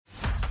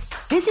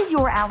This is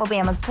your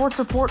Alabama Sports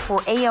Report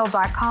for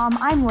AL.com.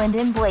 I'm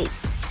Lyndon Blake.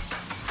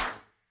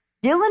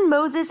 Dylan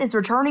Moses is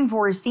returning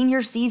for his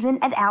senior season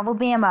at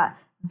Alabama.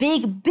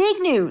 Big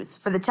news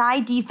for the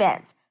Tide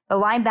defense. The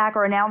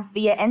linebacker announced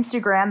via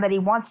Instagram that he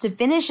wants to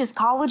finish his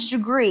college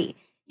degree.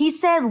 He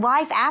said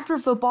life after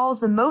football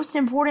is the most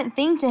important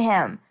thing to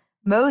him.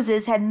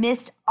 Moses had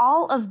missed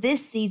all of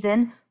this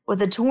season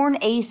with a torn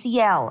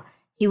ACL.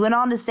 He went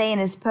on to say in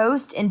his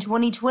post in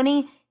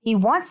 2020, he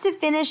wants to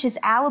finish his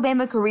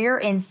Alabama career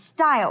in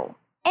style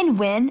and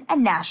win a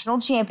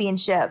national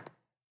championship.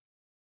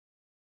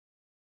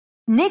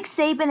 Nick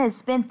Saban has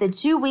spent the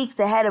 2 weeks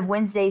ahead of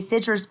Wednesday's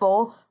Citrus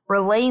Bowl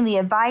relaying the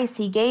advice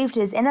he gave to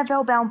his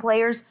NFL-bound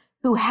players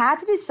who had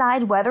to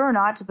decide whether or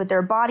not to put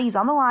their bodies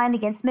on the line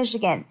against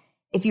Michigan.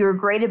 If you were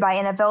graded by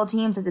NFL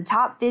teams as a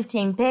top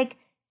 15 pick,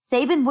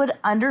 Saban would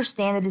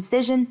understand the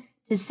decision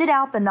to sit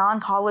out the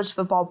non-college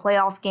football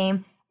playoff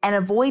game and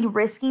avoid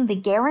risking the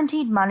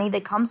guaranteed money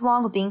that comes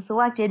along with being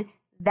selected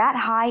that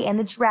high in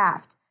the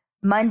draft.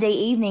 Monday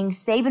evening,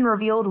 Saban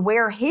revealed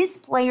where his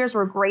players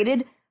were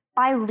graded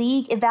by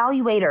league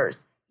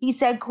evaluators. He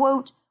said,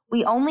 quote,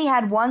 "We only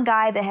had one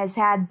guy that has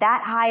had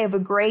that high of a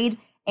grade,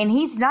 and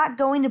he's not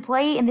going to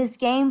play in this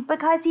game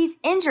because he's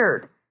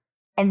injured.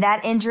 And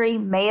that injury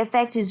may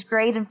affect his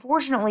grade,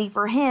 unfortunately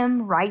for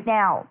him, right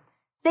now."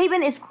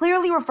 Saban is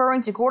clearly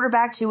referring to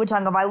quarterback Tua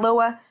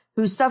Tagovailoa,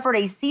 who suffered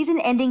a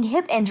season-ending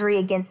hip injury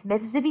against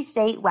Mississippi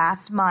State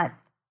last month.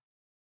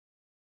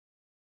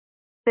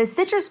 The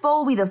Citrus Bowl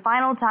will be the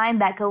final time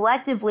that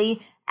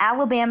collectively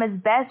Alabama's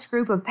best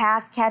group of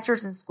pass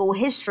catchers in school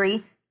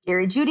history,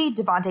 Jerry Jeudy,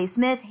 Devontae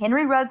Smith,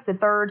 Henry Ruggs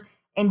III,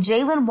 and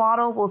Jalen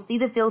Waddle will see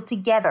the field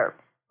together,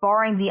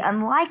 barring the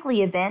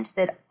unlikely event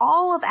that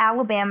all of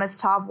Alabama's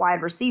top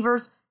wide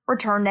receivers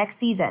return next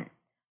season.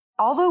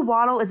 Although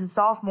Waddle is a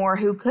sophomore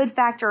who could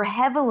factor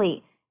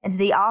heavily into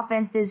the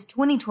offense's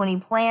 2020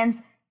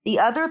 plans, the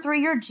other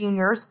three are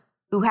juniors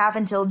who have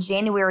until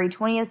January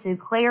 20th to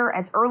declare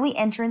as early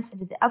entrants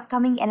into the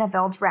upcoming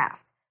NFL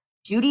draft.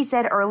 Jeudy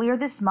said earlier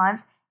this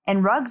month,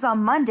 and Ruggs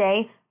on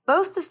Monday,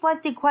 both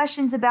deflected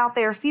questions about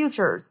their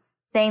futures,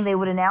 saying they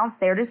would announce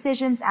their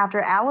decisions after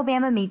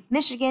Alabama meets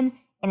Michigan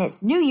in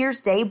its New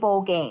Year's Day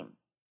bowl game.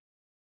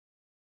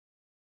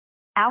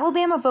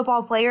 Alabama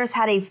football players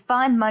had a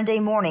fun Monday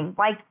morning,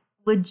 like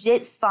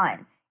legit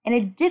fun, and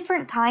a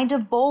different kind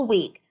of bowl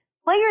week.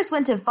 Players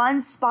went to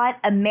Fun Spot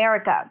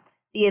America.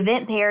 The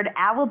event paired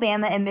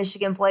Alabama and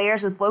Michigan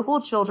players with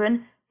local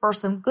children for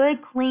some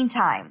good, clean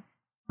time.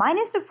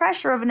 Minus the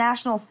pressure of a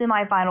national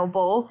semifinal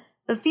bowl,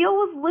 the field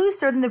was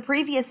looser than the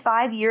previous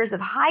 5 years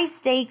of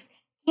high-stakes,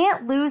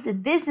 can't-lose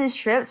business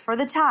trips for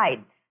the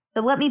Tide.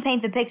 So let me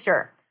paint the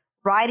picture.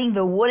 Riding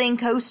the wooden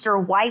coaster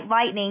White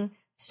Lightning,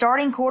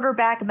 starting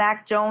quarterback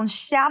Mac Jones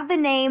shouted the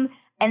name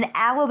an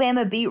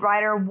Alabama beat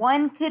writer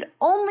one could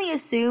only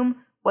assume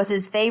was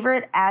his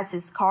favorite as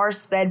his car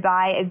sped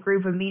by a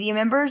group of media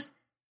members.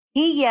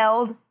 He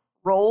yelled,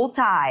 "Roll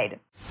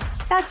Tide."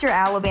 That's your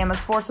Alabama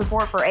Sports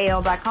Report for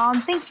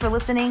AL.com. Thanks for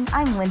listening.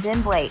 I'm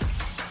Lyndon Blake.